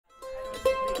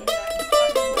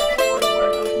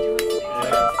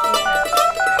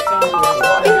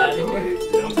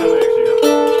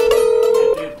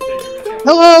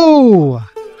Hello!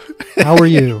 How are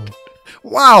you?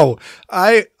 Wow.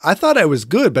 I thought I was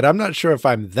good, but I'm not sure if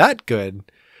I'm that good.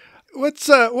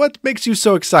 What makes you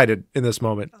so excited in this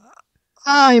moment?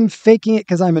 I'm faking it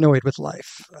because I'm annoyed with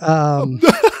life. To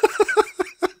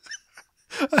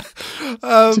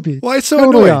be Why so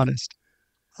totally annoyed?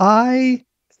 honest,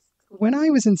 when I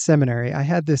was in seminary, I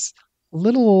had this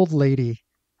little old lady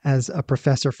as a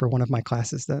professor for one of my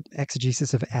classes, the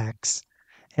exegesis of Acts.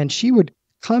 And she would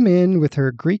come in with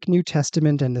her Greek New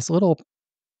Testament and this little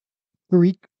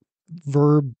Greek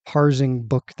verb parsing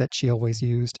book that she always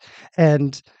used.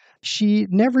 And she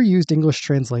never used English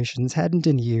translations, hadn't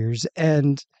in years.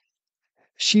 And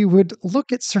she would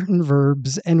look at certain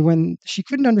verbs, and when she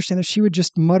couldn't understand it, she would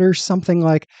just mutter something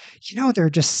like, there are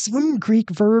just some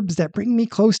Greek verbs that bring me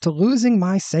close to losing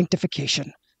my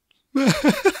sanctification.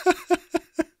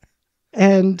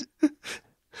 And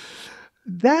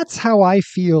that's how I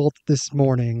feel this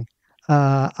morning.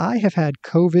 I have had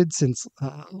COVID since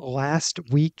last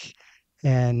week,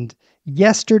 and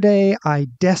yesterday I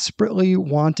desperately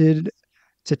wanted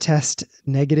to test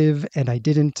negative, and I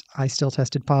didn't. I still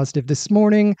tested positive. This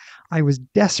morning, I was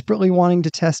desperately wanting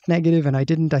to test negative, and I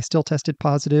didn't. I still tested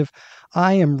positive.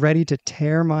 I am ready to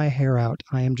tear my hair out.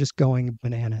 I am just going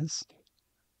bananas.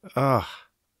 Oh,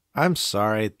 I'm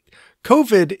sorry.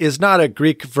 COVID is not a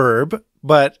Greek verb,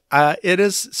 but it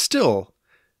is still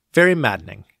very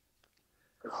maddening.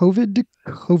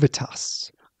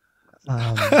 Covitas.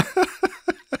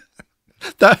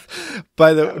 That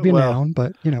Would be a noun,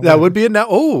 but that whatever. would be a noun.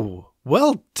 Oh,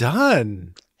 well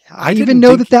done. I even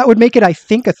know that would make it, I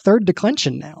think, a third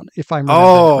declension noun, if I'm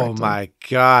remembering correctly. My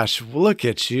gosh, look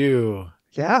at you.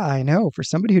 Yeah, I know. For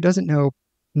somebody who doesn't know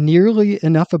nearly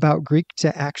enough about Greek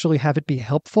to actually have it be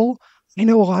helpful, I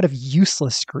know a lot of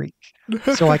useless Greek.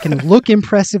 So I can look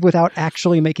impressive without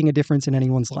actually making a difference in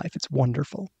anyone's life. It's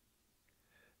wonderful.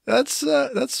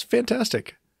 That's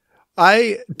fantastic.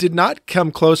 I did not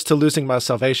come close to losing my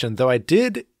salvation, though I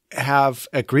did have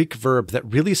a Greek verb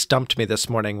that really stumped me this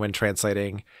morning when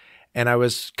translating, and I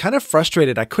was kind of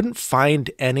frustrated. I couldn't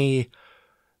find any.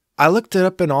 I looked it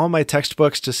up in all my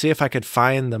textbooks to see if I could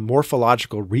find the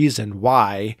morphological reason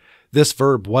why this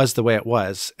verb was the way it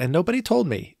was, and nobody told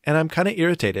me, and I'm kind of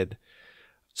irritated.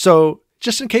 So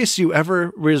just in case you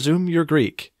ever resume your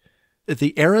Greek,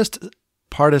 the aorist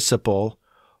participle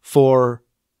for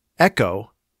echo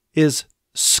is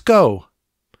sko.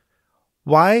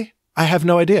 Why? I have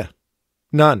no idea.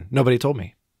 None. Nobody told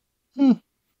me.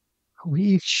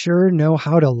 We sure know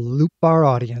how to loop our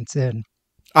audience in.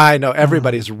 I know.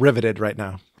 Everybody's riveted right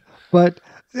now. But,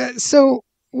 so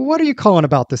what are you calling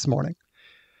about this morning?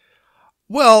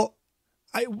 Well,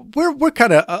 we're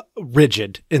kind of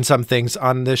rigid in some things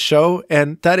on this show.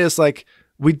 And that is like,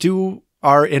 we do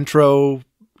our intro,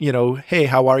 hey,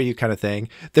 how are you kind of thing.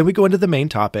 Then we go into the main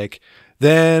topic.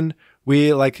 Then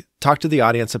we talk to the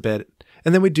audience a bit,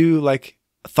 and then we do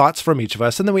thoughts from each of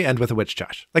us, and then we end with a witch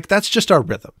Josh. That's just our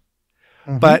rhythm.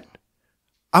 Mm-hmm. But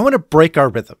I want to break our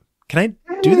rhythm. Can I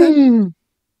do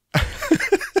that?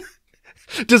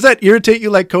 Does that irritate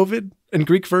you like COVID and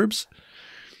Greek verbs?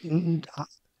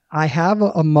 I have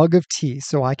a mug of tea,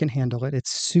 so I can handle it.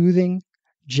 It's soothing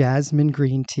jasmine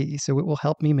green tea, so it will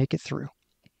help me make it through.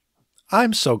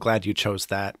 I'm so glad you chose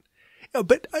that.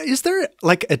 But is there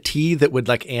a tea that would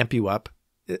amp you up?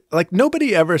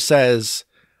 Nobody ever says,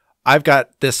 I've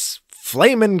got this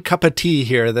flamin' cup of tea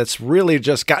here that's really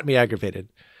just got me aggravated.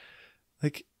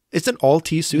 Isn't all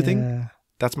tea soothing? Yeah.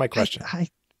 That's my question. I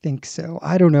think so.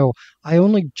 I don't know. I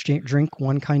only drink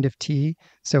one kind of tea.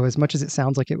 So as much as it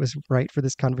sounds like it was right for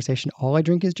this conversation, all I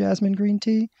drink is jasmine green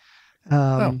tea.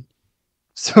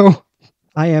 So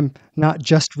I am not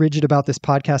just rigid about this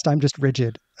podcast. I'm just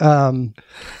rigid.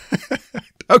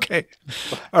 Okay.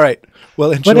 All right.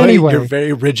 Well, enjoy your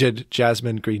very rigid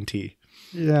jasmine green tea.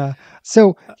 Yeah.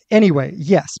 So anyway,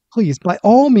 yes, please, by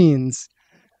all means,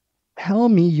 tell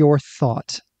me your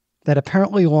thought that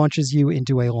apparently launches you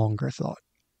into a longer thought.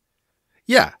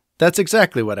 Yeah, that's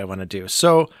exactly what I want to do.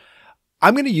 So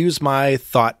I'm going to use my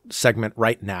thought segment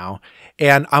right now,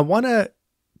 and I want to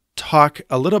talk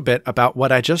a little bit about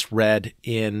what I just read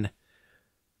in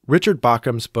Richard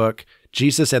Bauckham's book,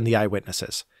 Jesus and the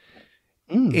Eyewitnesses.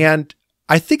 And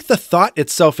I think the thought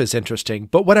itself is interesting,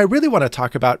 but what I really want to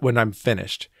talk about when I'm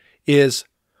finished is,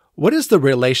 what is the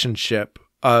relationship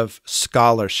of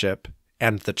scholarship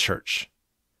and the church?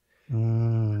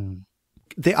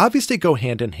 They obviously go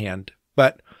hand in hand,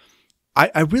 but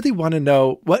I really want to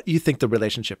know what you think the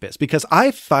relationship is, because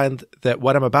I find that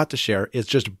what I'm about to share is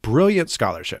just brilliant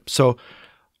scholarship. So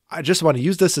I just want to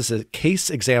use this as a case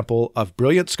example of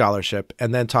brilliant scholarship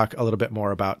and then talk a little bit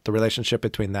more about the relationship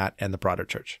between that and the broader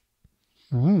church.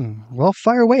 Well,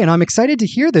 fire away. And I'm excited to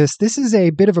hear this. This is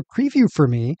a bit of a preview for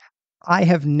me. I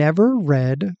have never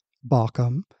read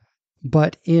Bauckham,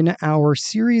 but in our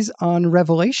series on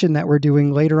Revelation that we're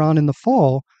doing later on in the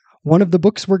fall, one of the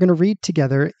books we're going to read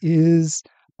together is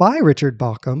by Richard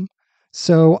Bauckham.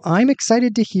 So I'm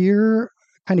excited to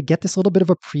kind of get this little bit of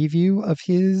a preview of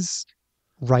his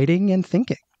writing and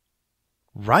thinking.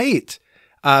 Right.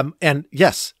 And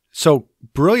yes, so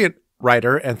brilliant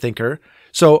writer and thinker.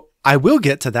 So I will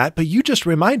get to that, but you just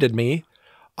reminded me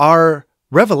our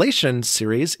Revelation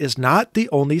series is not the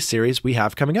only series we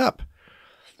have coming up.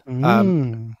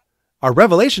 Our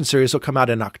Revelation series will come out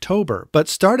in October, but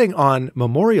starting on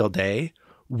Memorial Day,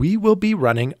 we will be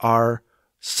running our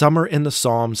Summer in the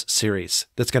Psalms series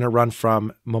that's going to run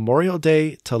from Memorial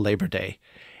Day to Labor Day.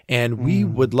 And we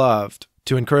would love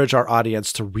to encourage our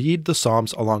audience to read the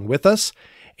Psalms along with us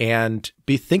and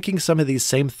be thinking some of these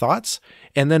same thoughts.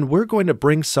 And then we're going to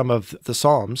bring some of the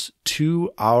Psalms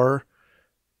to our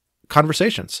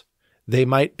conversations. They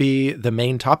might be the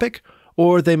main topic,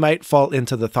 or they might fall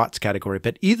into the thoughts category.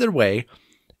 But either way,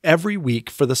 every week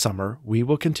for the summer, we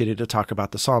will continue to talk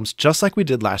about the Psalms just like we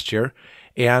did last year.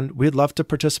 And we'd love to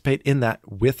participate in that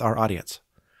with our audience.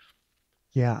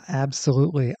 Yeah,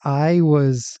 absolutely. I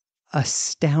was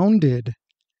astounded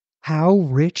how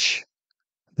rich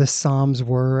the Psalms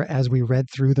were as we read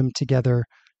through them together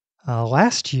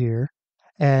last year.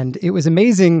 And it was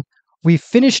amazing. We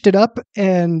finished it up,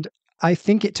 and I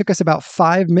think it took us about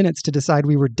 5 minutes to decide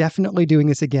we were definitely doing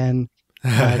this again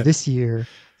this year.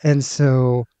 And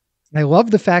so I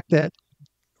love the fact that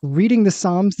reading the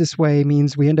Psalms this way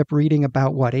means we end up reading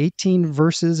about 18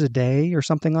 verses a day or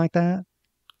something like that?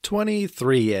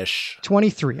 23-ish.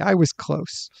 23. I was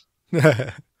close.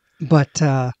 But,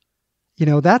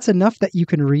 that's enough that you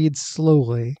can read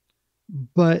slowly,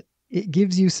 but it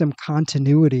gives you some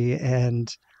continuity, and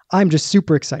I'm just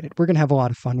super excited. We're going to have a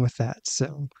lot of fun with that.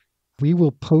 So we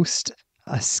will post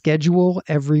a schedule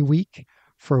every week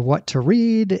for what to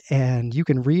read, and you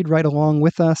can read right along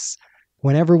with us.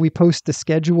 Whenever we post the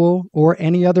schedule or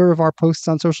any other of our posts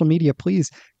on social media, please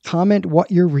comment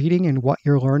what you're reading and what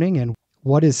you're learning and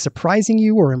what is surprising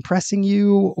you or impressing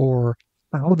you or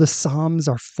how the Psalms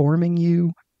are forming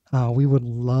you. We would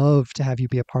love to have you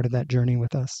be a part of that journey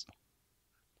with us.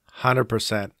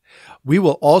 100%. We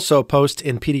will also post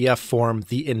in PDF form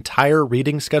the entire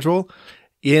reading schedule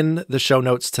in the show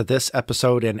notes to this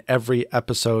episode and every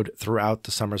episode throughout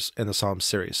the Summers in the Psalms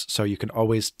series. So you can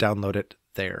always download it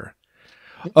there.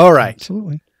 All right.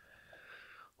 Absolutely.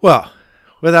 Well,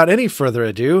 without any further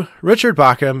ado, Richard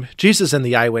Bauckham, Jesus and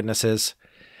the Eyewitnesses.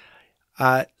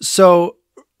 So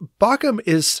Bauckham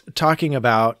is talking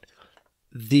about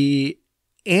the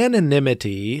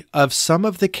anonymity of some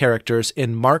of the characters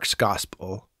in Mark's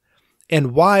gospel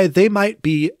and why they might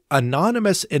be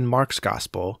anonymous in Mark's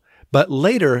gospel, but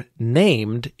later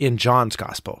named in John's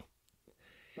gospel.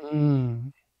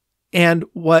 And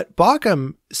what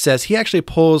Bauckham says, he actually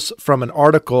pulls from an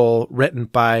article written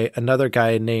by another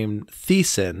guy named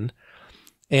Thiessen.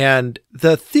 And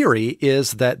the theory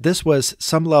is that this was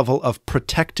some level of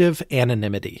protective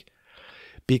anonymity,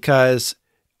 because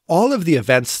all of the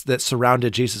events that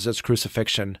surrounded Jesus'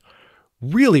 crucifixion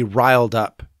really riled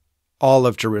up all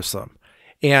of Jerusalem.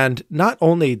 And not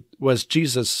only was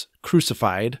Jesus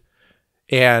crucified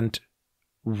and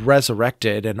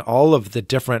resurrected and all of the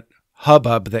different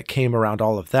hubbub that came around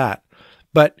all of that,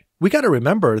 but we got to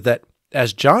remember that,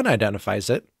 as John identifies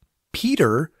it,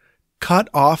 Peter cut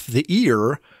off the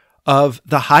ear of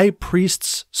the high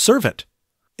priest's servant.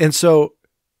 And so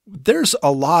there's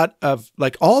a lot of,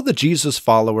 all the Jesus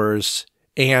followers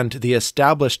and the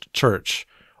established church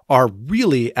are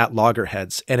really at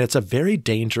loggerheads, and it's a very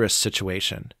dangerous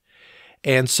situation.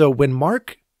 And so when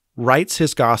Mark writes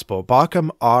his gospel, Bauckham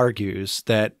argues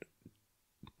that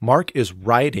Mark is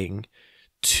writing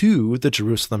to the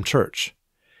Jerusalem church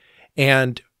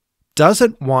and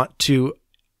doesn't want to,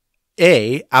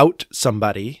 out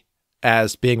somebody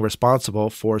as being responsible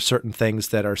for certain things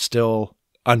that are still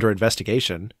under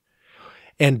investigation,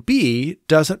 and B,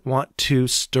 doesn't want to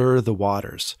stir the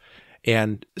waters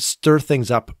and stir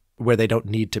things up where they don't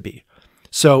need to be.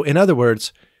 So in other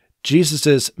words,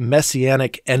 Jesus's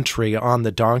messianic entry on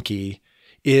the donkey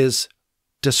is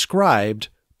described,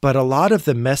 but a lot of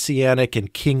the messianic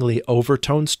and kingly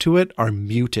overtones to it are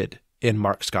muted in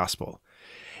Mark's gospel.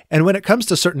 And when it comes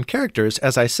to certain characters,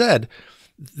 as I said,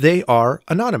 they are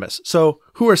anonymous. So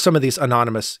who are some of these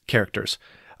anonymous characters?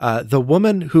 The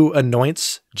woman who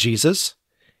anoints Jesus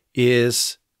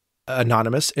is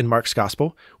anonymous in Mark's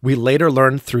gospel. We later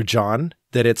learn through John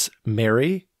that it's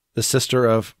Mary, the sister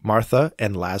of Martha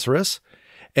and Lazarus.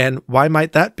 And why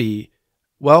might that be?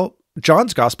 Well,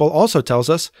 John's gospel also tells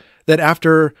us that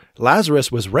after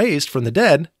Lazarus was raised from the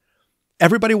dead,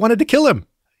 everybody wanted to kill him.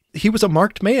 He was a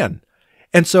marked man.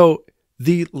 And so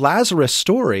the Lazarus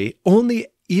story only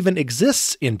even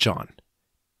exists in John,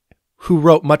 who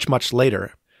wrote much, much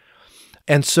later.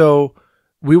 And so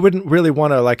we wouldn't really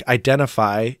want to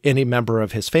identify any member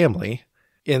of his family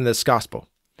in this gospel.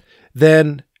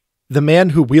 Then the man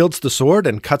who wields the sword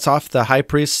and cuts off the high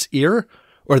priest's ear,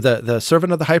 or the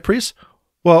servant of the high priest,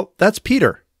 well, that's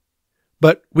Peter.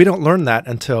 But we don't learn that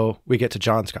until we get to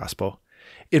John's gospel.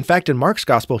 In fact, in Mark's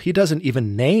gospel, he doesn't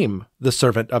even name the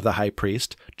servant of the high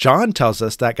priest. John tells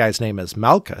us that guy's name is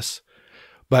Malchus,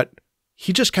 but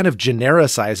he just kind of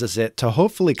genericizes it to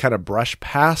hopefully kind of brush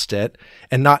past it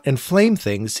and not inflame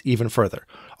things even further.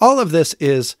 All of this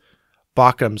is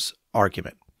Baucham's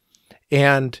argument.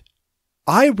 And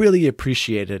I really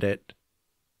appreciated it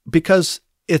because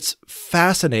it's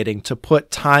fascinating to put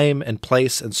time and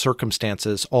place and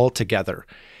circumstances all together.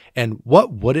 And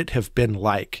what would it have been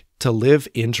like to live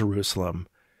in Jerusalem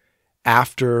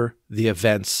after the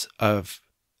events of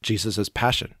Jesus's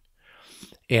passion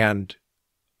and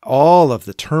all of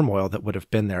the turmoil that would have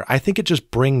been there? I think it just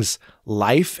brings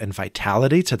life and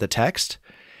vitality to the text.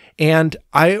 And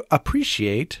I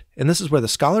appreciate, and this is where the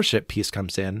scholarship piece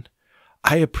comes in,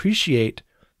 I appreciate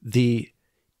the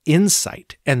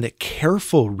insight and the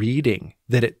careful reading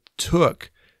that it took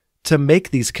to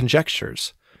make these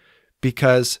conjectures,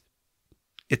 because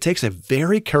it takes a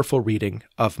very careful reading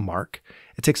of Mark,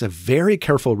 it takes a very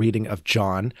careful reading of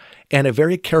John, and a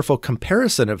very careful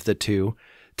comparison of the two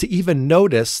to even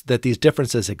notice that these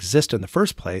differences exist in the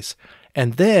first place,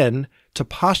 and then to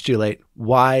postulate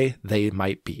why they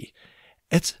might be.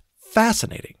 It's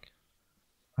fascinating.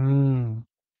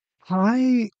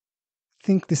 I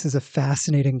think this is a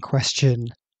fascinating question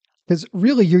because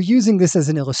really you're using this as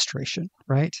an illustration,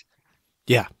 right?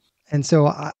 Yeah. And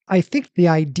so I think the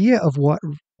idea of what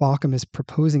Bauckham is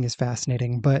proposing is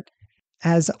fascinating, but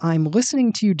as I'm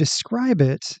listening to you describe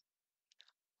it,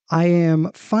 I am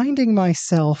finding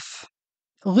myself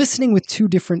listening with two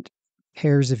different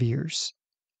pairs of ears.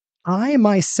 I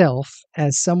myself,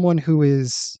 as someone who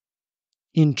is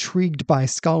intrigued by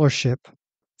scholarship,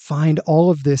 find all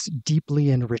of this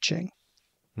deeply enriching.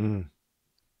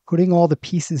 Putting all the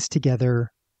pieces together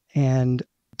and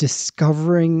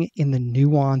discovering in the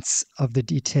nuance of the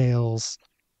details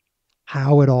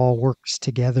how it all works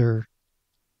together,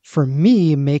 for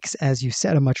me, makes, as you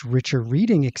said, a much richer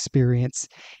reading experience,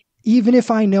 even if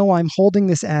I know I'm holding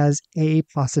this as a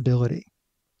possibility.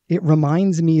 It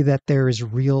reminds me that there is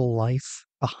real life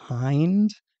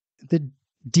behind the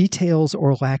details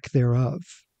or lack thereof.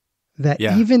 That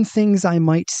even things I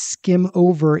might skim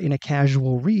over in a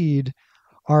casual read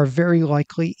are very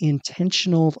likely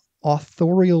intentional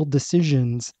authorial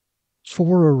decisions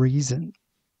for a reason.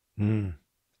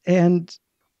 And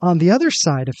on the other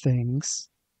side of things,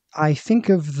 I think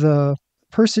of the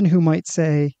person who might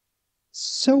say,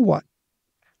 so what?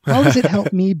 How does it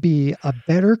help me be a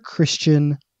better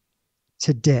Christian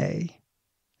today?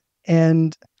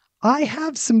 And I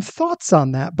have some thoughts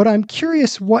on that, but I'm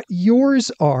curious what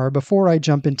yours are before I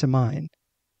jump into mine.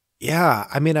 Yeah,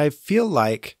 I mean, I feel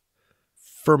like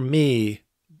for me,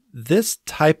 this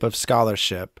type of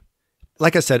scholarship,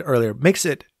 like I said earlier, makes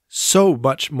it so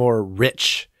much more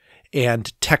rich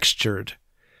and textured.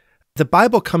 The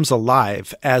Bible comes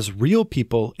alive as real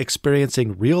people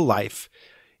experiencing real life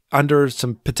under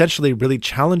some potentially really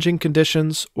challenging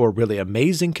conditions or really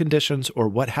amazing conditions or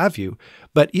what have you.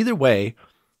 But either way,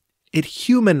 it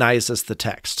humanizes the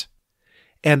text.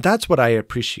 And that's what I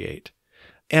appreciate.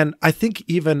 And I think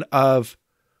even of,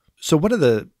 so one of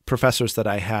the professors that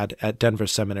I had at Denver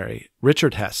Seminary,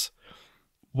 Richard Hess,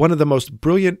 one of the most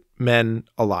brilliant men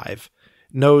alive,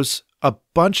 knows a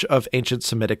bunch of ancient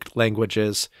Semitic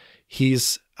languages.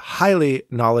 He's highly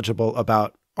knowledgeable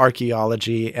about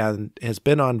archaeology and has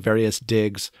been on various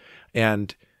digs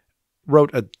and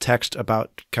wrote a text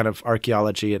about kind of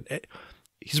archaeology. And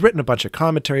he's written a bunch of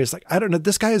commentaries. Like, I don't know,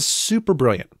 this guy is super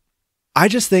brilliant. I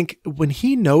just think when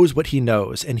he knows what he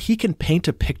knows and he can paint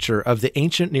a picture of the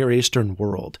ancient Near Eastern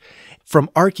world from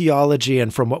archaeology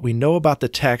and from what we know about the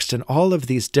text and all of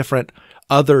these different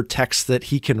other texts that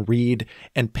he can read,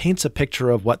 and paints a picture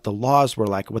of what the laws were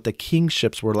like, what the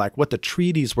kingships were like, what the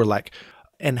treaties were like,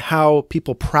 and how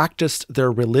people practiced their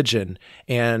religion,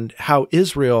 and how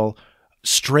Israel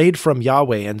strayed from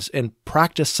Yahweh and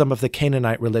practiced some of the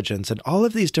Canaanite religions and all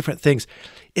of these different things,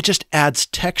 it just adds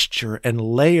texture and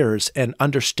layers and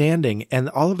understanding. And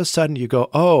all of a sudden you go,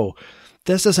 oh,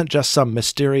 this isn't just some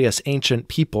mysterious ancient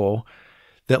people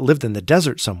that lived in the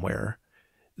desert somewhere.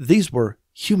 These were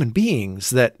human beings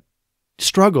that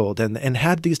struggled and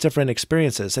had these different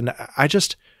experiences. And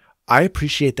I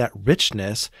appreciate that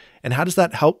richness. And how does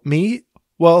that help me?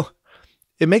 Well,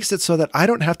 it makes it so that I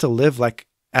don't have to live like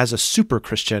as a super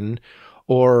Christian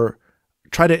or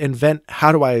try to invent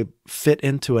how do I fit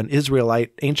into an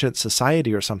Israelite ancient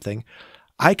society or something.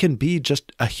 I can be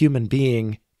just a human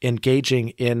being engaging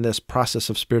in this process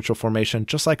of spiritual formation,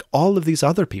 just like all of these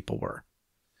other people were.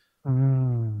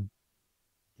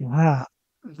 Yeah.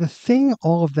 The thing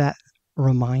all of that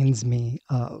reminds me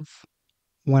of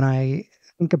when I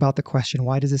think about the question,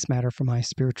 why does this matter for my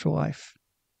spiritual life?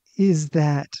 Is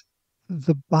that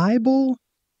the Bible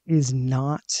is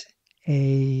not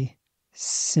a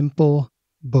simple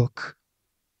book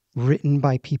written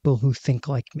by people who think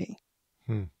like me.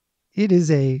 It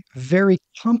is a very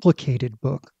complicated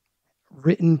book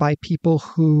written by people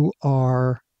whose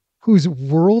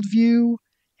worldview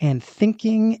and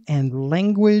thinking and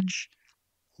language,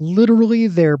 literally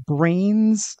their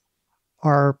brains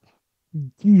are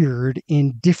geared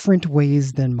in different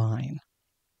ways than mine.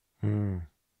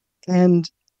 And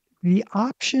the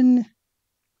option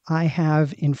I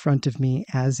have in front of me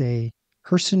as a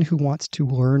person who wants to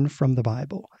learn from the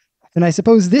Bible, and I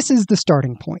suppose this is the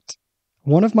starting point.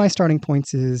 One of my starting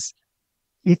points is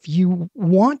if you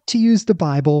want to use the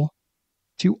Bible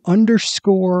to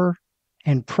underscore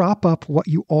and prop up what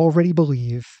you already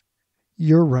believe,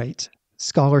 you're right.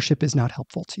 Scholarship is not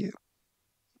helpful to you.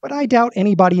 But I doubt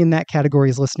anybody in that category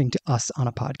is listening to us on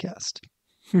a podcast.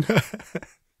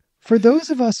 For those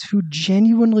of us who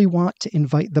genuinely want to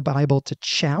invite the Bible to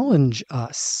challenge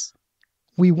us,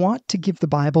 we want to give the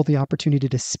Bible the opportunity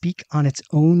to speak on its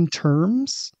own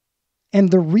terms. And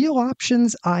the real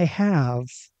options I have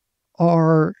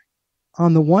are,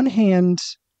 on the one hand,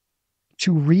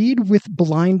 to read with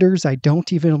blinders I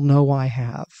don't even know I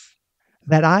have,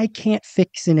 that I can't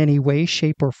fix in any way,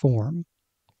 shape, or form.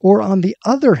 Or on the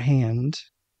other hand,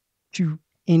 to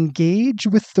engage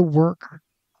with the work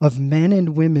of men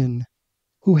and women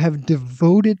who have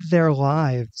devoted their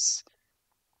lives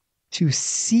to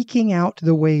seeking out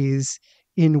the ways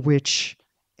in which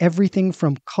everything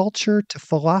from culture to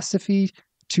philosophy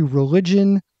to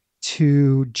religion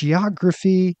to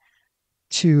geography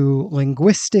to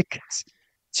linguistics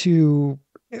to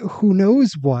who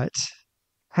knows what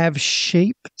have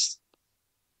shaped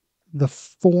the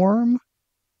form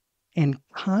and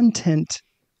content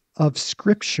of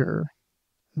Scripture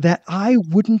that I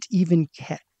wouldn't even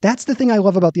get. That's the thing I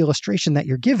love about the illustration that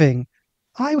you're giving.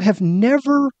 I have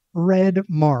never read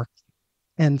Mark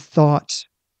and thought,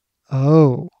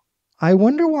 oh, I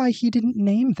wonder why he didn't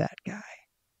name that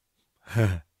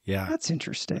guy. Yeah. That's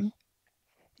interesting.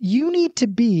 You need to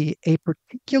be a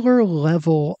particular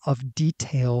level of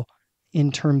detail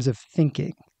in terms of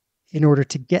thinking in order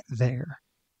to get there.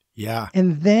 Yeah.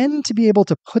 And then to be able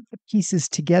to put the pieces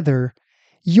together.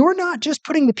 You're not just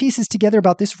putting the pieces together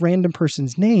about this random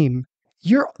person's name.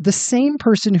 You're the same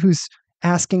person who's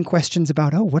asking questions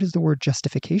about, oh, what does the word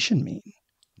justification mean?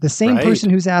 The same person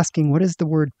who's asking, what does the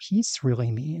word peace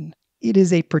really mean? It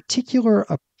is a particular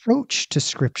approach to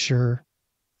Scripture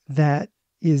that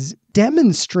is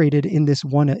demonstrated in this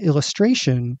one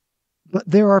illustration, but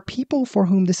there are people for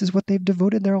whom this is what they've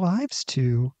devoted their lives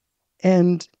to.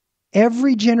 And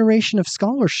every generation of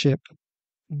scholarship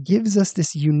gives us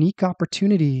this unique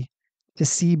opportunity to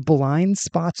see blind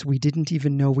spots we didn't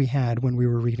even know we had when we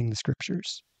were reading the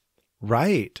Scriptures.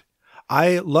 Right.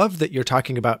 I love that you're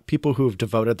talking about people who have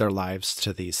devoted their lives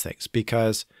to these things,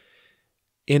 because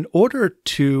in order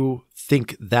to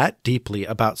think that deeply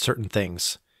about certain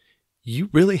things, you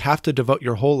really have to devote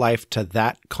your whole life to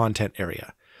that content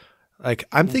area. Like,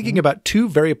 I'm thinking about two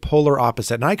very polar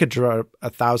opposite, and I could draw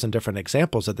 1,000 different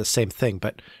examples of the same thing,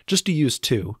 but just to use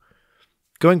two,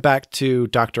 going back to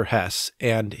Dr. Hess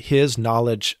and his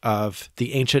knowledge of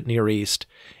the ancient Near East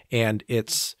and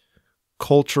its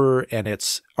culture and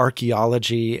its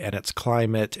archaeology and its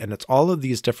climate and its all of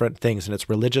these different things and its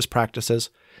religious practices,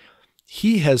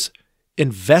 he has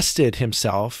invested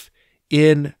himself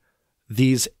in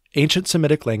these ancient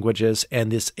Semitic languages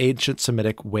and this ancient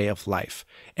Semitic way of life.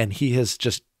 And he's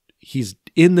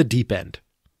in the deep end.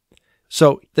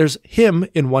 So there's him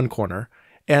in one corner,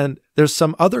 and there's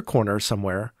some other corner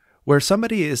somewhere where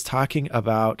somebody is talking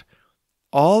about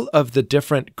all of the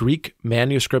different Greek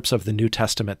manuscripts of the New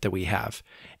Testament that we have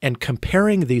and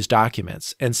comparing these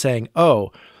documents and saying,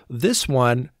 oh, this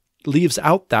one leaves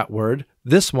out that word.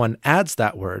 This one adds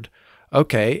that word.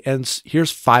 Okay, and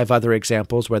here's 5 other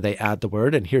examples where they add the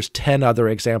word, and here's 10 other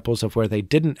examples of where they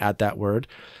didn't add that word.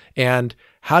 And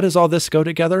how does all this go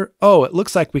together? Oh, it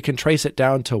looks like we can trace it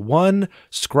down to one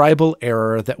scribal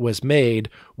error that was made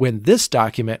when this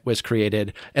document was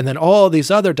created, and then all these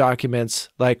other documents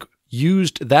like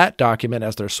used that document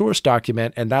as their source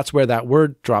document, and that's where that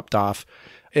word dropped off.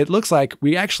 It looks like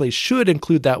we actually should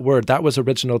include that word. That was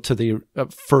original to the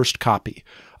first copy.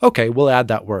 Okay, we'll add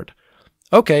that word.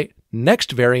 Okay,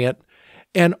 next variant,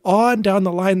 and on down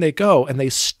the line they go, and they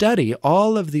study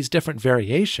all of these different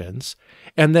variations.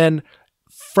 And then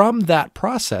from that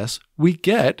process, we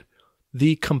get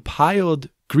the compiled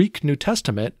Greek New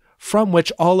Testament from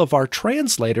which all of our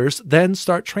translators then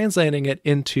start translating it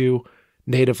into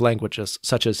native languages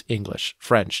such as English,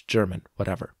 French, German,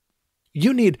 whatever.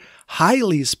 You need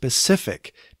highly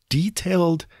specific,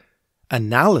 detailed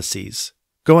analyses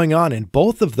going on in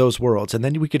both of those worlds, and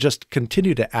then we could just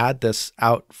continue to add this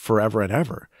out forever and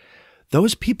ever.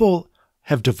 Those people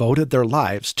have devoted their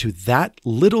lives to that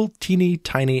little teeny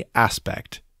tiny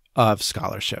aspect of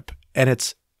scholarship,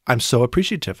 and I'm so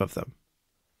appreciative of them.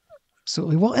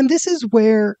 Absolutely. Well, and this is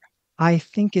where I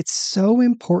think it's so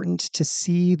important to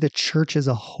see the church as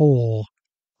a whole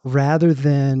rather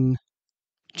than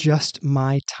just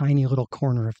my tiny little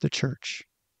corner of the church.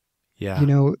 Yeah.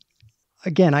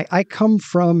 Again, I come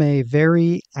from a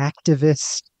very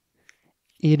activist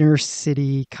inner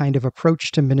city kind of approach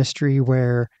to ministry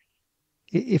where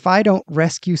if I don't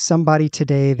rescue somebody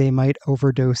today, they might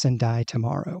overdose and die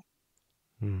tomorrow.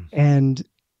 Mm. And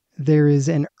there is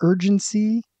an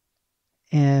urgency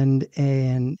and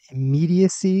an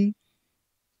immediacy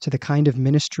to the kind of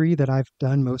ministry that I've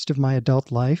done most of my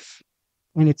adult life.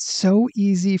 And it's so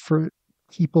easy for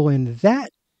people on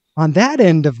that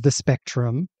end of the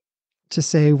spectrum to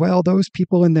say, well, those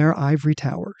people in their ivory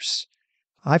towers.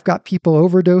 I've got people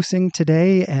overdosing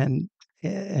today and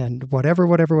whatever.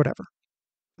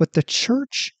 But the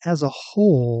church as a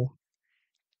whole,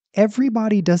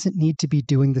 everybody doesn't need to be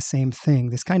doing the same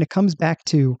thing. This kind of comes back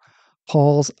to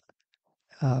Paul's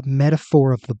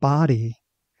metaphor of the body.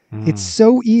 It's Mm.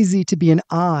 so easy to be an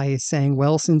eye saying,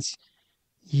 well, since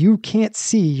you can't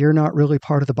see, you're not really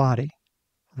part of the body,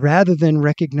 rather than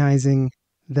recognizing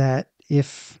that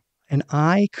if an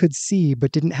eye could see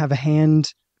but didn't have a hand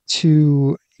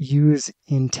to use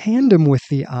in tandem with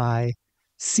the eye,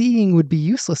 seeing would be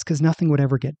useless because nothing would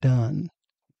ever get done.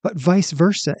 But vice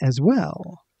versa as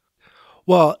well.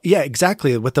 Well, yeah,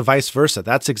 exactly. With the vice versa.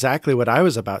 That's exactly what I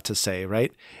was about to say,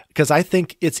 right? Because I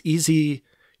think it's easy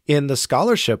in the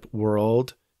scholarship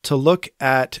world to look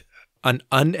at an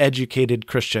uneducated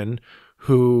Christian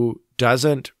who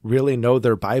doesn't really know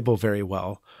their Bible very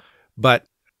well, but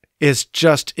is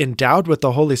just endowed with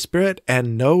the Holy Spirit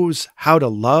and knows how to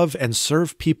love and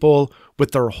serve people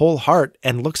with their whole heart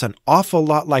and looks an awful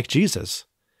lot like Jesus.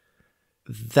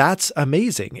 That's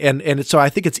amazing. And so I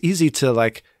think it's easy to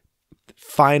like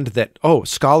find that, oh,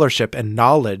 scholarship and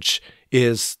knowledge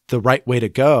is the right way to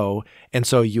go. And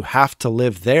so you have to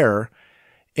live there.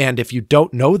 And if you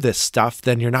don't know this stuff,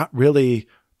 then you're not really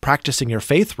practicing your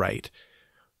faith right.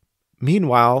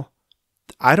 Meanwhile,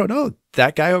 I don't know,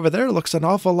 that guy over there looks an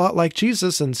awful lot like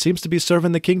Jesus and seems to be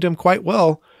serving the kingdom quite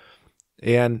well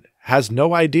and has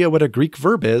no idea what a Greek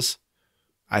verb is.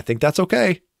 I think that's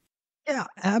okay. Yeah,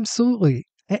 absolutely.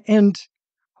 And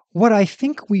what I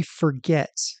think we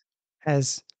forget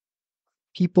as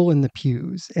people in the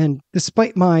pews, and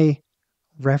despite my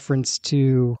reference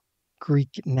to Greek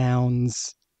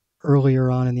nouns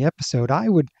earlier on in the episode, I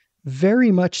would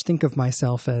very much think of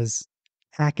myself as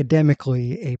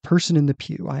academically a person in the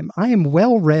pew. I am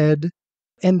well read,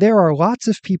 and there are lots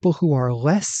of people who are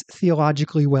less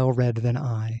theologically well read than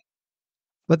I.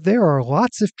 But there are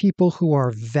lots of people who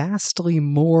are vastly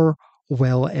more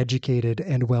well educated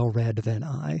and well read than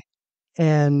I.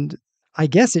 And I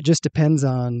guess it just depends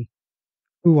on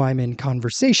who I'm in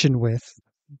conversation with.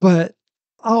 But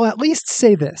I'll at least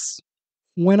say this.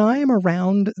 When I am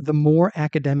around the more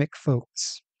academic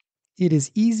folks, it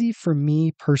is easy for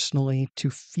me personally to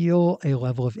feel a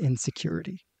level of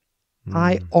insecurity.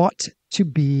 I Mm. ought to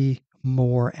be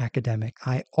more academic.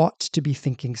 I ought to be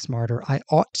thinking smarter. I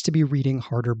ought to be reading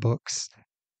harder books.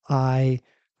 I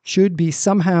should be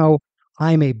somehow,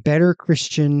 I'm a better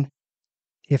Christian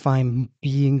if I'm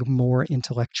being more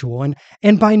intellectual.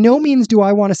 And by no means do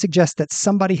I want to suggest that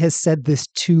somebody has said this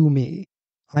to me.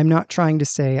 I'm not trying to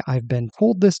say I've been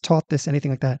told this, taught this,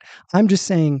 anything like that. I'm just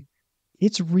saying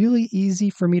it's really easy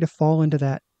for me to fall into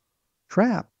that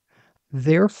trap.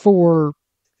 Therefore,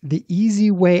 the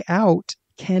easy way out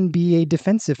can be a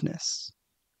defensiveness.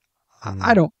 I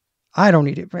Mm. don't I don't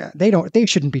need it. They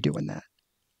shouldn't be doing that,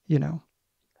 you know,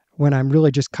 when I'm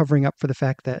really just covering up for the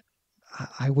fact that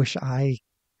I wish I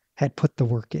had put the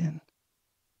work in.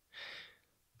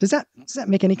 Does that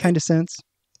make any kind of sense?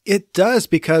 It does,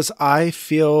 because I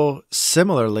feel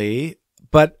similarly,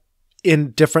 but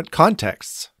in different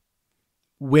contexts.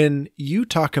 When you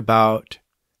talk about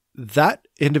that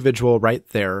individual right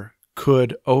there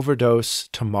could overdose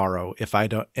tomorrow if I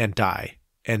don't and die,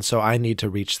 and so I need to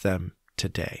reach them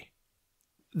today.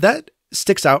 That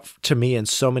sticks out to me in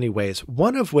so many ways.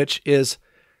 One of which is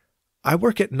I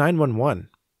work at 911,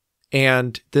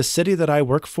 and the city that I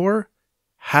work for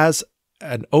has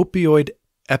an opioid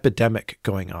epidemic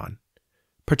going on,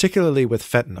 particularly with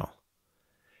fentanyl.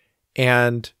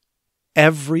 And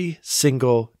every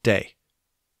single day,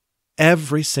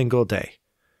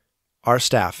 our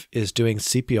staff is doing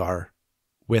CPR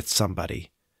with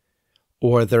somebody,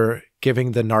 or they're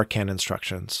giving the Narcan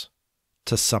instructions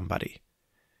to somebody.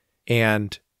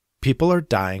 And people are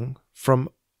dying from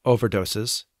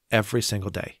overdoses every single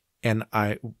day. And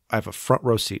I have a front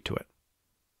row seat to it.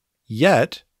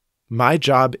 Yet, my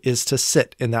job is to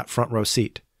sit in that front row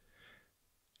seat.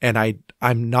 And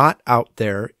I'm not out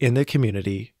there in the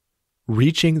community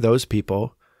reaching those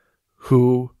people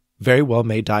who very well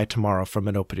may die tomorrow from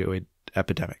an opioid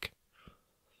epidemic.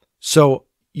 So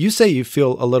you say you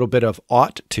feel a little bit of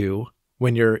ought to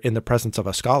when you're in the presence of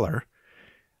a scholar.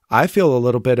 I feel a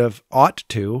little bit of ought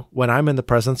to when I'm in the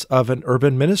presence of an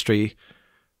urban ministry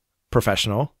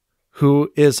professional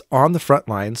who is on the front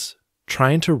lines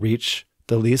trying to reach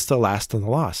the least, the last, and the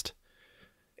lost.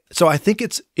 So I think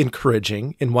it's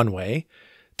encouraging in one way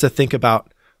to think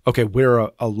about, okay, we're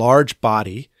a large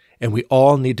body and we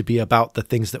all need to be about the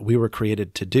things that we were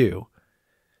created to do.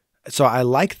 So I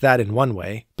like that in one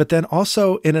way, but then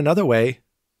also in another way,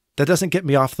 that doesn't get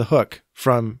me off the hook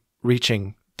from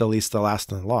reaching the least, the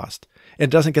last, and the lost. It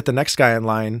doesn't get the next guy in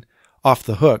line off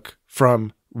the hook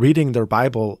from reading their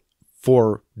Bible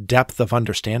for depth of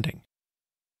understanding.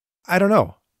 I don't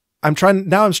know.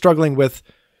 I'm struggling with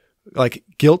like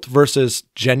guilt versus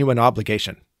genuine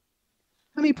obligation.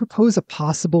 Let me propose a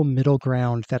possible middle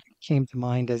ground that came to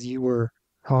mind as you were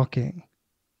talking.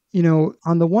 You know,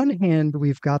 on the one hand,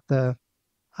 we've got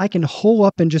I can hole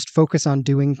up and just focus on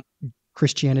doing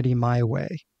Christianity my way.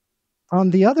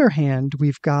 On the other hand,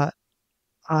 we've got,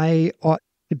 I ought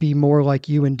to be more like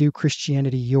you and do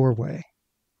Christianity your way.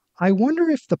 I wonder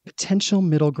if the potential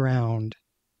middle ground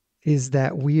is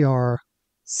that we are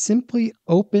simply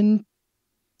open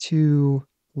to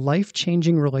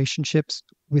life-changing relationships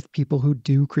with people who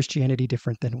do Christianity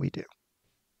different than we do.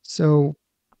 So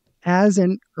as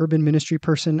an urban ministry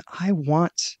person, I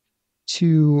want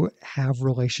to have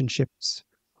relationships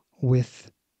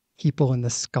with people in the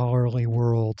scholarly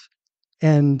world.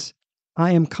 And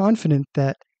I am confident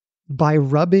that by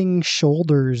rubbing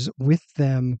shoulders with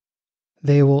them,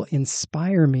 they will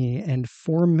inspire me and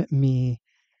form me.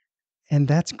 And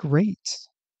that's great.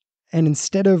 And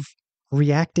instead of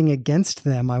reacting against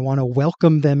them, I want to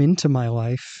welcome them into my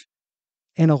life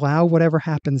and allow whatever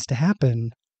happens to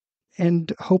happen,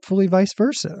 and hopefully vice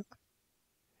versa.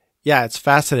 Yeah, it's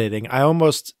fascinating. I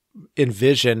almost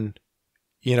envision,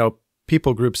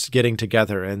 people groups getting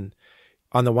together and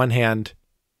on the one hand,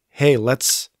 hey,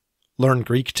 let's learn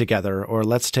Greek together, or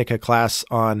let's take a class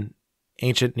on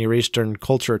ancient Near Eastern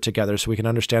culture together so we can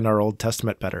understand our Old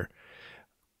Testament better.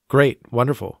 Great,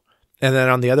 wonderful. And then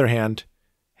on the other hand,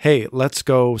 hey, let's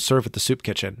go serve at the soup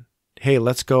kitchen. Hey,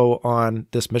 let's go on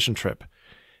this mission trip.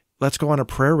 Let's go on a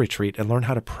prayer retreat and learn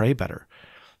how to pray better.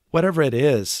 Whatever it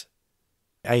is,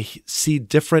 I see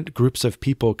different groups of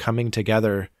people coming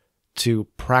together to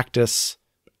practice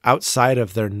outside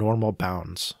of their normal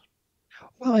bounds.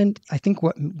 Well, and I think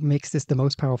what makes this the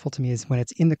most powerful to me is when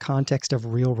it's in the context of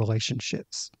real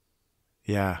relationships.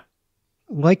 Yeah.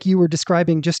 Like you were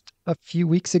describing just a few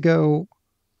weeks ago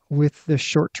with the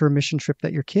short-term mission trip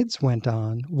that your kids went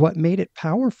on, what made it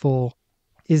powerful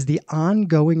is the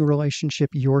ongoing relationship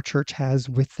your church has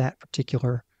with that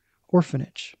particular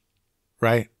orphanage.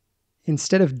 Right.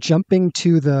 Instead of jumping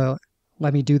to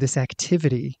let me do this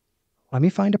activity, let me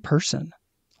find a person.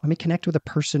 Let me connect with a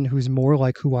person who's more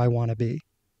like who I want to be.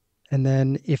 And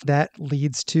then if that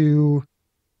leads to,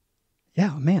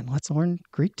 yeah, man, let's learn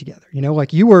Greek together.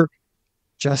 Like you were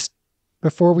just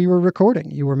before we were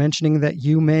recording, you were mentioning that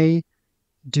you may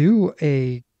do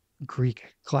a Greek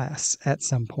class at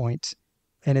some point.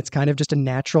 And it's kind of just a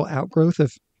natural outgrowth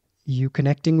of you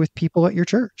connecting with people at your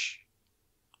church.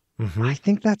 Mm-hmm. I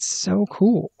think that's so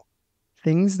cool.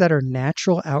 Things that are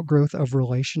natural outgrowth of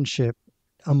relationship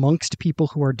amongst people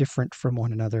who are different from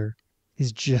one another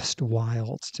is just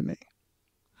wild to me.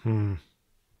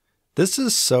 This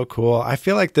is so cool. I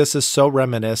feel like this is so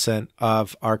reminiscent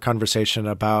of our conversation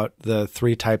about the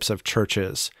three types of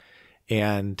churches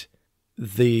and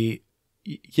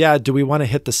yeah, do we want to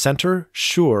hit the center?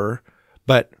 Sure.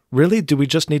 But really, do we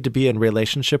just need to be in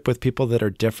relationship with people that are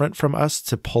different from us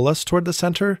to pull us toward the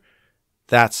center?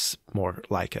 That's more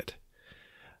like it.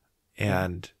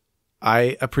 And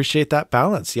I appreciate that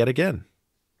balance yet again.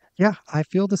 Yeah, I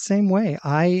feel the same way.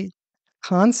 I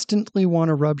constantly want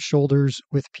to rub shoulders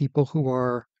with people who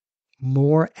are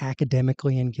more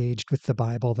academically engaged with the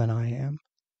Bible than I am.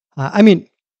 I mean,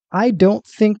 I don't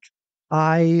think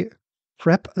I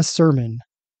prep a sermon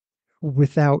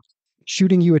without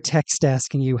shooting you a text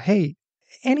asking you, hey,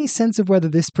 any sense of whether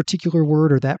this particular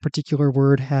word or that particular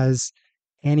word has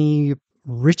any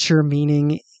richer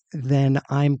meaning than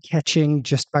I'm catching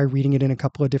just by reading it in a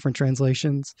couple of different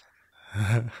translations?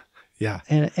 Yeah.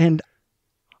 And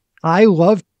I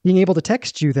love being able to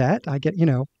text you that. I get,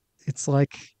 it's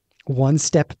like one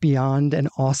step beyond an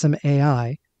awesome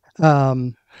AI.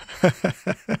 Um,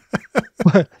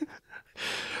 but,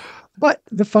 but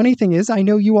the funny thing is, I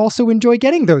know you also enjoy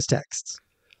getting those texts.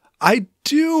 I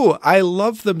do. I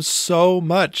love them so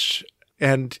much.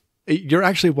 And you're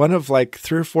actually one of like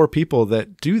 3 or 4 people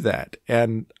that do that.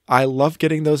 And I love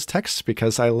getting those texts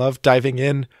because I love diving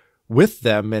in with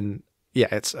them. And yeah,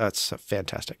 it's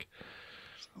fantastic.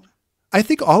 I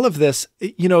think all of this,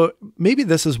 maybe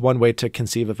this is one way to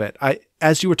conceive of it.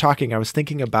 As you were talking, I was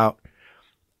thinking about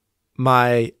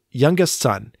my youngest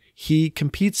son. He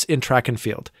competes in track and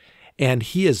field, and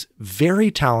he is very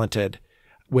talented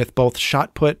with both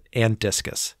shot put and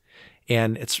discus.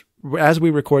 And it's, as we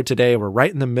record today, we're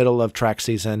right in the middle of track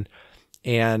season.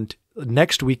 And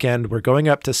next weekend, we're going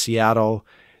up to Seattle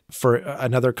for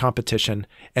another competition.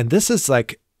 And this is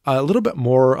like a little bit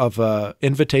more of a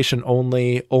invitation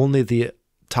only the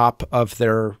top of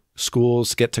their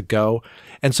schools get to go.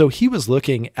 And so he was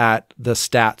looking at the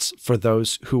stats for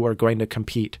those who are going to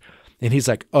compete. And he's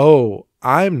like, oh,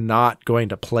 I'm not going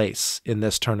to place in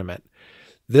this tournament.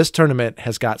 This tournament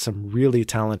has got some really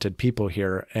talented people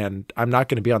here, and I'm not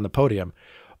going to be on the podium,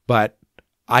 but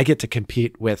I get to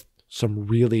compete with some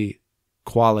really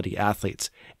quality athletes.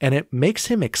 And it makes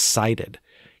him excited.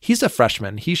 He's a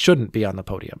freshman. He shouldn't be on the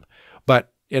podium,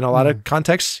 but in a lot of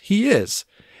contexts, he is.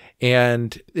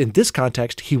 And in this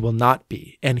context, he will not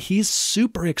be. And he's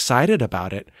super excited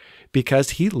about it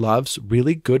because he loves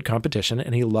really good competition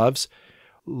and he loves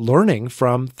learning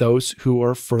from those who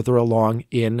are further along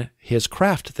in his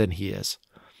craft than he is.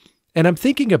 And I'm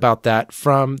thinking about that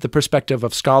from the perspective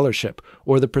of scholarship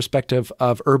or the perspective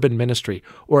of urban ministry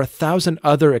or 1,000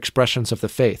 other expressions of the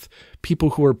faith.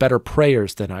 People who are better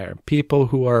prayers than I am, people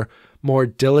who are more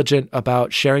diligent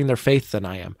about sharing their faith than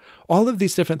I am. All of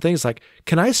these different things, like,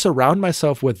 can I surround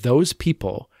myself with those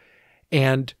people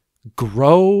and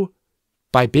grow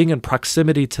by being in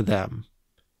proximity to them?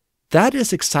 That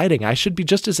is exciting. I should be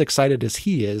just as excited as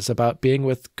he is about being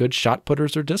with good shot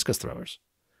putters or discus throwers.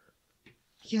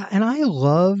 Yeah, and I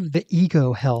love the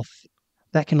ego health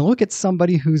that can look at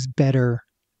somebody who's better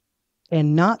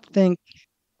and not think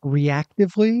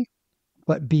reactively,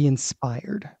 but be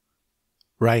inspired.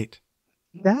 Right.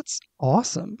 That's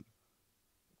awesome.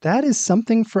 That is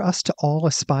something for us to all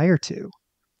aspire to.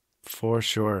 For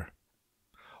sure.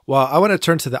 Well, I want to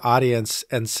turn to the audience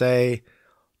and say,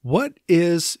 what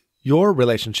is your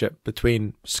relationship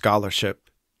between scholarship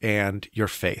and your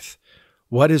faith?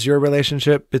 What is your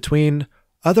relationship between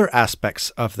other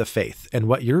aspects of the faith and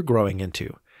what you're growing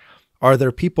into? Are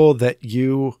there people that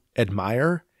you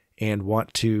admire and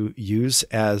want to use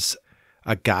as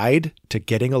a guide to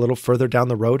getting a little further down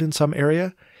the road in some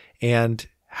area? And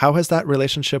how has that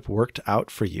relationship worked out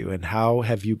for you? And how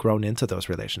have you grown into those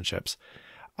relationships?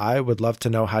 I would love to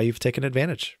know how you've taken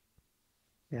advantage.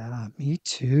 Yeah, me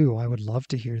too. I would love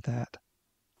to hear that.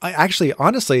 I actually,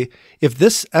 honestly, if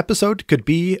this episode could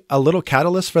be a little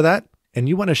catalyst for that, and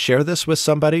you want to share this with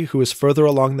somebody who is further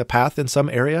along the path in some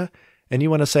area, and you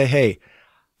want to say, hey,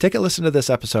 take a listen to this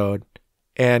episode,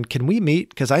 and can we meet?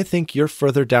 Because I think you're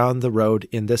further down the road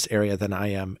in this area than I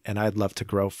am, and I'd love to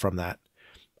grow from that.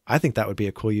 I think that would be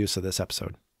a cool use of this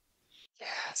episode.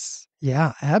 Yes.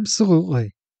 Yeah,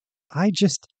 absolutely. I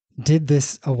just did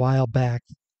this a while back.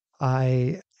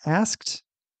 I asked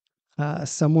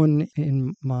someone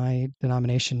in my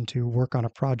denomination to work on a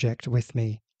project with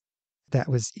me that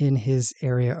was in his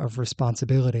area of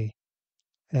responsibility.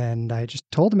 And I just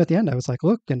told him at the end, I was like,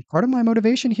 look, and part of my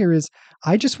motivation here is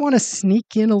I just want to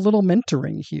sneak in a little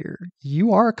mentoring here.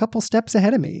 You are a couple steps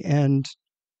ahead of me. And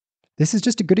this is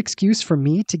just a good excuse for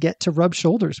me to get to rub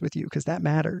shoulders with you because that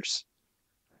matters.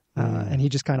 And he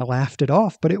just kind of laughed it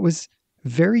off. But it was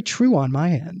very true on my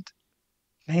end.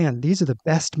 man, these are the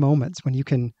best moments when you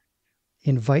can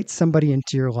invite somebody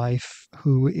into your life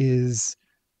who is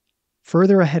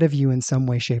further ahead of you in some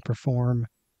way, shape, or form.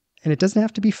 And it doesn't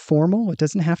have to be formal. It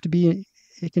doesn't have to be,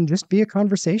 it can just be a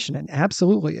conversation. And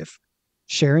absolutely, if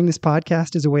sharing this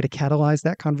podcast is a way to catalyze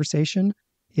that conversation,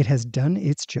 it has done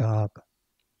its job.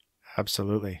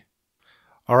 Absolutely.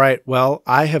 All right. Well,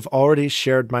 I have already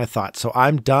shared my thoughts, so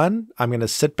I'm done. I'm going to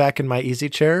sit back in my easy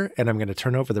chair and I'm going to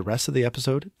turn over the rest of the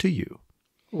episode to you.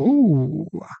 Ooh,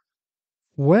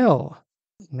 well,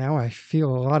 now I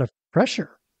feel a lot of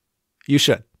pressure. You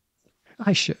should.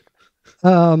 I should.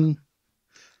 Um,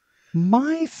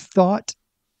 my thought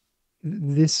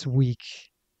this week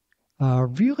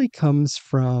really comes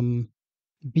from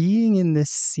being in this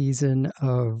season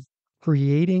of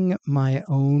creating my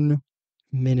own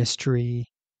ministry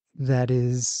that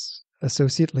is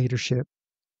associate leadership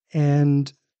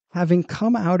and having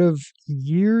come out of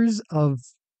years of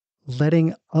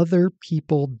letting other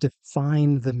people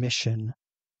define the mission.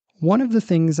 One of the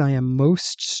things I am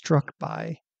most struck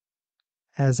by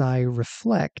as I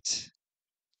reflect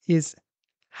is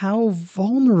how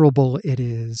vulnerable it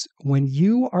is when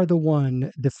you are the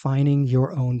one defining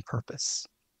your own purpose.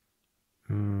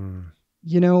 Hmm.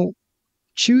 You know,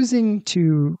 choosing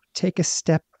to take a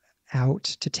step out,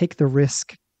 to take the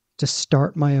risk to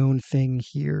start my own thing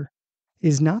here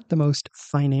is not the most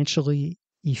financially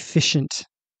efficient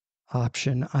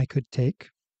option I could take.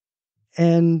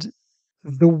 And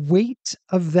the weight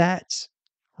of that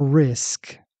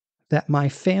risk that my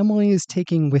family is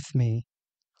taking with me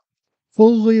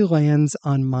fully lands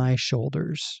on my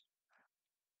shoulders.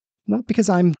 Not because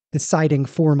I'm deciding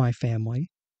for my family,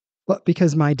 but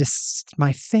because my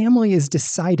family is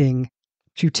deciding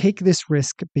to take this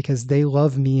risk because they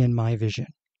love me and my vision.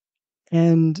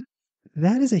 And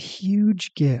that is a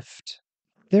huge gift.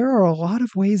 There are a lot of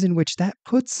ways in which that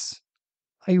puts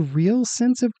a real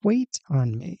sense of weight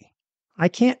on me. I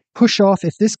can't push off,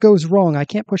 if this goes wrong, I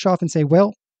can't push off and say,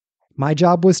 well, my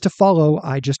job was to follow.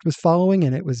 I just was following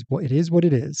and it is what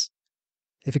it is.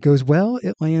 If it goes well,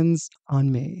 it lands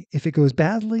on me. If it goes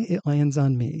badly, it lands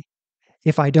on me.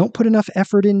 If I don't put enough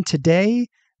effort in today,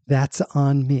 that's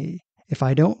on me. If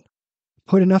I don't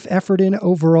put enough effort in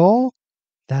overall,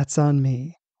 that's on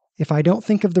me. If I don't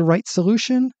think of the right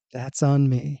solution, that's on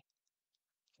me.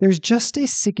 There's just a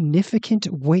significant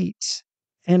weight.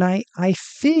 And I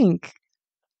think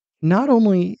not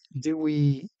only do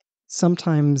we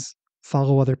sometimes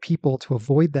follow other people to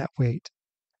avoid that weight,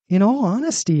 in all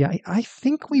honesty, I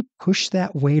think we push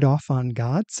that weight off on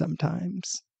God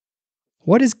sometimes.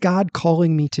 What is God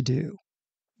calling me to do?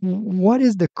 What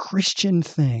is the Christian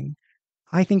thing?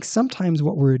 I think sometimes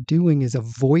what we're doing is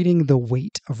avoiding the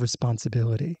weight of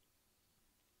responsibility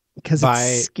because it's By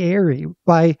scary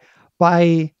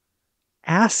by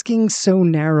asking so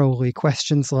narrowly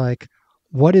questions like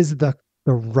what is the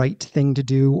right thing to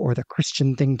do or the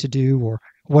Christian thing to do or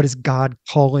what is God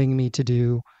calling me to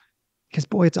do? Because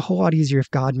boy, it's a whole lot easier if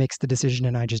God makes the decision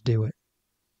and I just do it.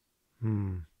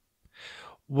 hmm.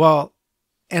 Well,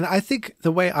 and I think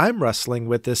the way I'm wrestling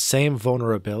with this same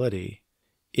vulnerability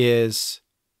is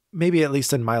maybe at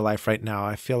least in my life right now,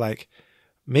 I feel like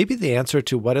maybe the answer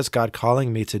to what is God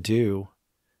calling me to do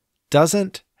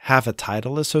doesn't have a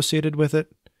title associated with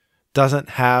it, doesn't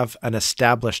have an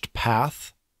established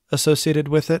path associated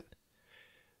with it,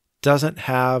 doesn't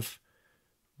have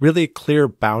really clear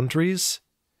boundaries.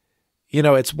 You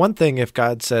know, it's one thing if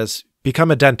God says, become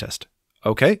a dentist.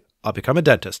 Okay, I'll become a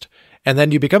dentist. And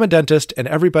then you become a dentist and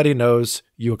everybody knows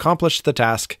you accomplished the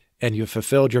task and you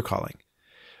fulfilled your calling.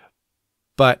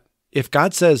 But if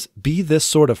God says, be this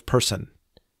sort of person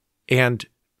and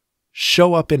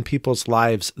show up in people's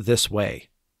lives this way,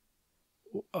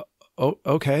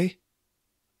 okay,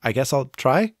 I guess I'll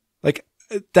try. Like,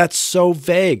 that's so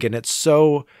vague and it's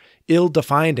so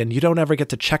ill-defined and you don't ever get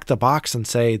to check the box and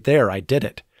say, there, I did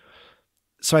it.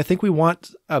 So I think we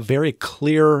want a very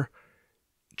clear,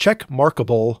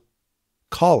 check-markable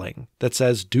calling that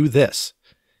says, do this.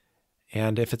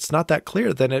 And if it's not that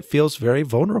clear, then it feels very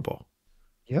vulnerable.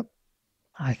 Yep.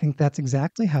 I think that's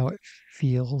exactly how it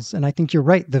feels. And I think you're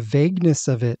right. The vagueness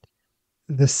of it,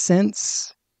 the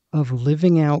sense of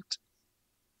living out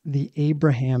the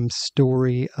Abraham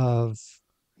story of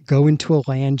go into a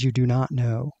land you do not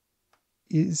know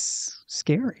is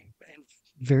scary and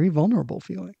very vulnerable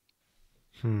feeling.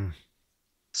 Hmm.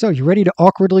 So, you ready to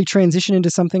awkwardly transition into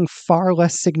something far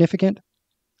less significant?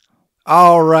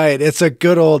 All right. It's a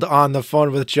good old on the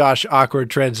phone with Josh awkward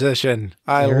transition.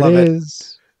 I There it love it.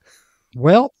 is.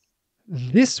 Well,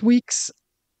 this week's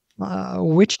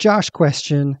Which Josh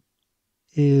question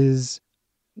is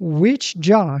which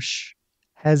Josh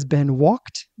has been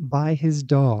walked by his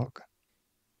dog?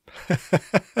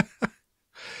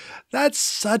 That's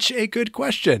such a good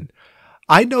question.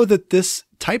 I know that this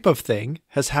type of thing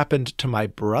has happened to my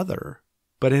brother,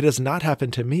 but it has not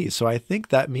happened to me. So I think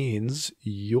that means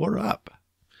you're up.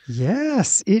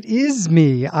 Yes, it is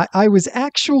me. I was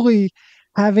actually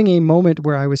having a moment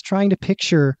where I was trying to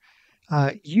picture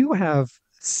you have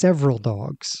several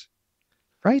dogs,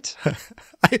 right?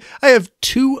 I have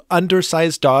two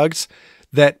undersized dogs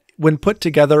that, when put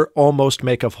together, almost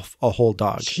make a whole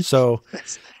dog. So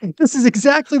this is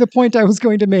exactly the point I was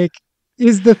going to make,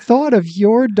 is the thought of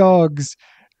your dogs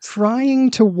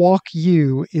trying to walk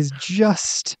you is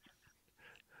just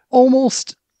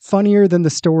almost funnier than the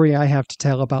story I have to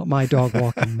tell about my dog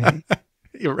walking me.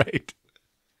 You're right.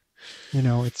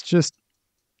 It's just,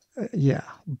 yeah.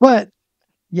 But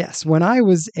yes, when I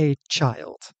was a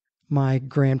child, my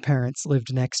grandparents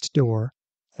lived next door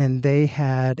and they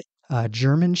had a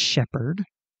German Shepherd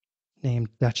named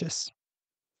Duchess.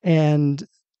 And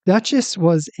Duchess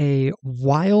was a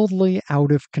wildly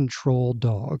out of control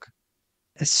dog.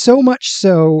 So much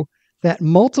so that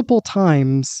multiple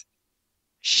times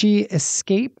she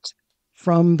escaped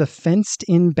from the fenced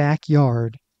in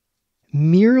backyard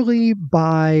merely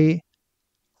by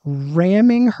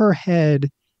ramming her head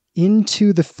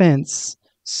into the fence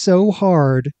so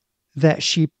hard that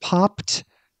she popped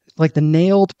like the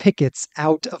nailed pickets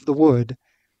out of the wood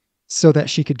so that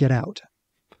she could get out.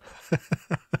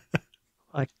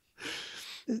 Like,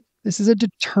 this is a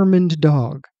determined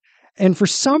dog. And for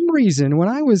some reason, when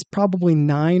I was probably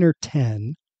 9 or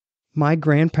 10, my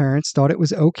grandparents thought it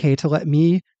was okay to let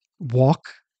me walk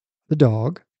the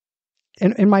dog.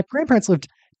 And my grandparents lived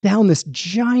down this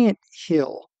giant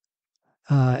hill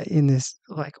in this,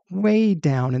 like, way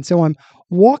down. And so I'm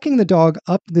walking the dog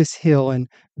up this hill and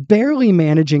barely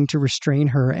managing to restrain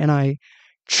her. And I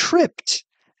tripped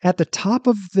at the top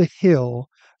of the hill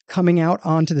coming out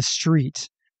onto the street.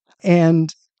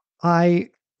 And I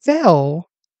fell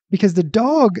because the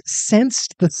dog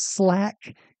sensed the slack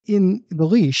in the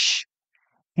leash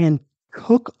and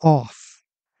took off.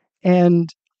 And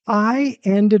I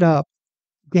ended up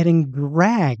getting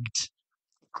dragged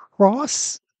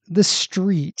across the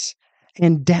street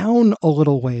and down a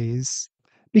little ways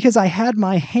because I had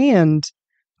my hand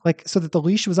like so that the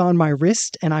leash was on my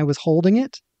wrist and I was holding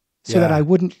it so that I Yeah.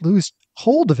 wouldn't lose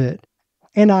hold of it.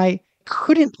 And I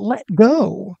couldn't let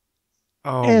go.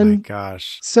 Oh my And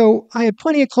gosh. so I had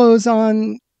plenty of clothes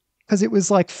on because it was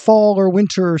like fall or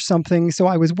winter or something. So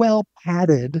I was well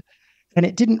padded and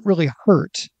it didn't really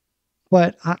hurt.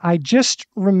 But I just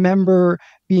remember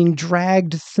being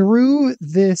dragged through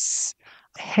this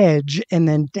hedge and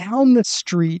then down the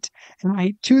street. And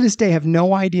I, to this day, have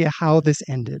no idea how this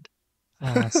ended.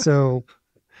 So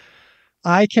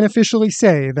I can officially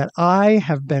say that I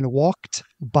have been walked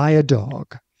by a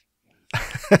dog.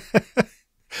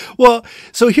 Well,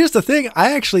 so here's the thing.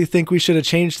 I actually think we should have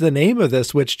changed the name of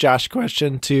this Which Josh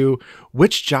question to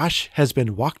Which Josh Has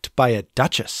Been Walked by a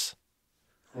Duchess?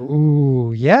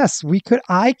 Ooh, yes, we could.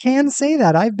 I can say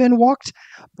that. I've been walked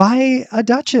by a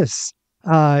duchess.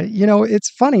 It's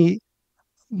funny.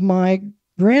 My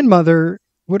grandmother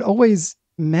would always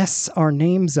mess our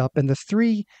names up, and the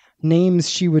three names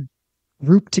she would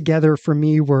group together for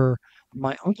me were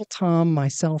my Uncle Tom,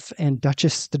 myself, and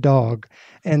Duchess the dog.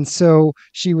 And so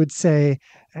she would say,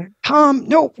 Tom,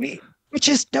 no, which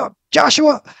is no,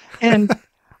 Joshua. And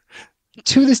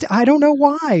to this day, I don't know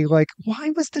why. Like,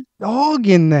 why was the dog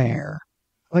in there?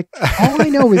 Like, all I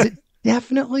know is it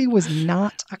definitely was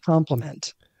not a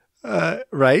compliment.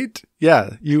 Right?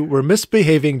 Yeah. You were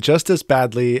misbehaving just as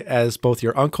badly as both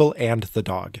your uncle and the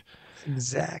dog.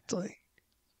 Exactly.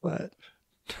 But,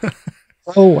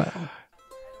 oh well.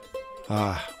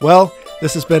 Well,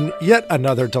 this has been yet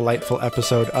another delightful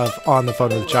episode of On the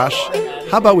Phone with Josh.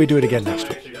 How about we do it again next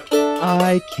week?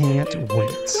 I can't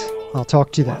wait. I'll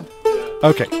talk to you then.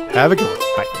 Okay. Have a good one.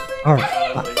 Bye. All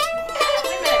right. Bye.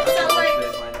 Wait a minute. So, like,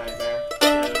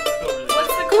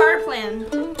 what's the car plan?